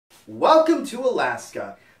Welcome to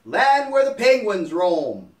Alaska, land where the penguins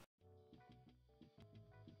roam.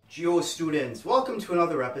 Geo students, welcome to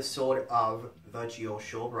another episode of The Geo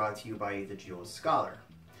Show brought to you by The Geo Scholar.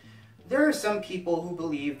 There are some people who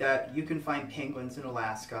believe that you can find penguins in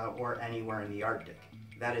Alaska or anywhere in the Arctic.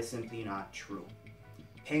 That is simply not true.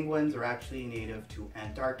 Penguins are actually native to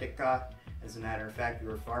Antarctica. As a matter of fact, you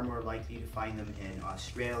are far more likely to find them in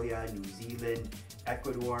Australia, New Zealand,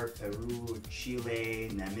 Ecuador, Peru, Chile,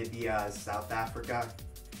 Namibia, South Africa.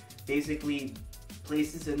 Basically,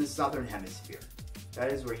 places in the southern hemisphere.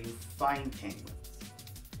 That is where you find penguins.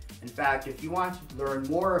 In fact, if you want to learn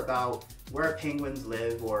more about where penguins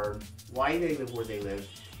live or why they live where they live,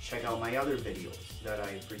 check out my other videos that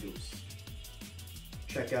I produce.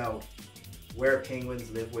 Check out where penguins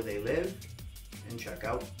live where they live, and check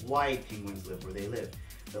out why penguins live where they live.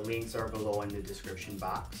 The links are below in the description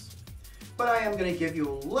box. But I am going to give you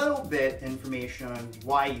a little bit information on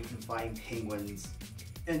why you can find penguins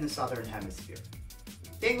in the southern hemisphere.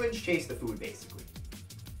 Penguins chase the food, basically.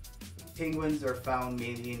 Penguins are found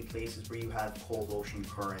mainly in places where you have cold ocean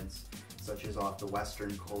currents, such as off the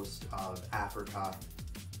western coast of Africa.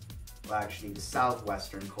 Well, actually, the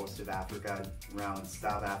southwestern coast of Africa, around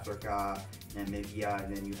South Africa, Namibia,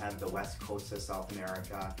 and then you have the west coast of South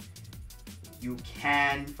America. You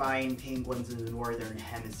can find penguins in the northern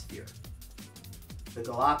hemisphere. The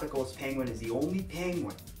Galapagos penguin is the only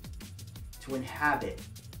penguin to inhabit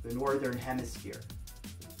the northern hemisphere.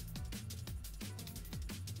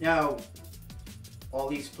 Now, all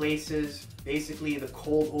these places, basically the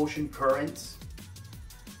cold ocean currents,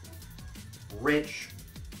 rich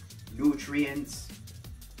nutrients.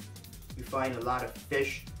 You find a lot of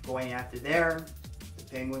fish going after there. The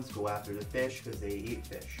penguins go after the fish because they eat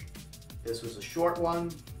fish. This was a short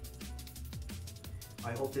one.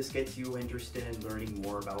 I hope this gets you interested in learning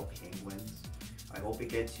more about penguins. I hope it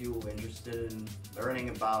gets you interested in learning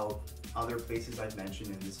about other places I've mentioned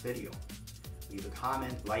in this video. Leave a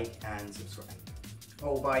comment, like, and subscribe.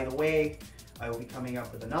 Oh, by the way, I will be coming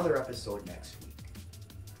up with another episode next week.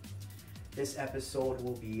 This episode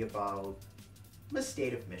will be about the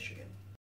state of Michigan.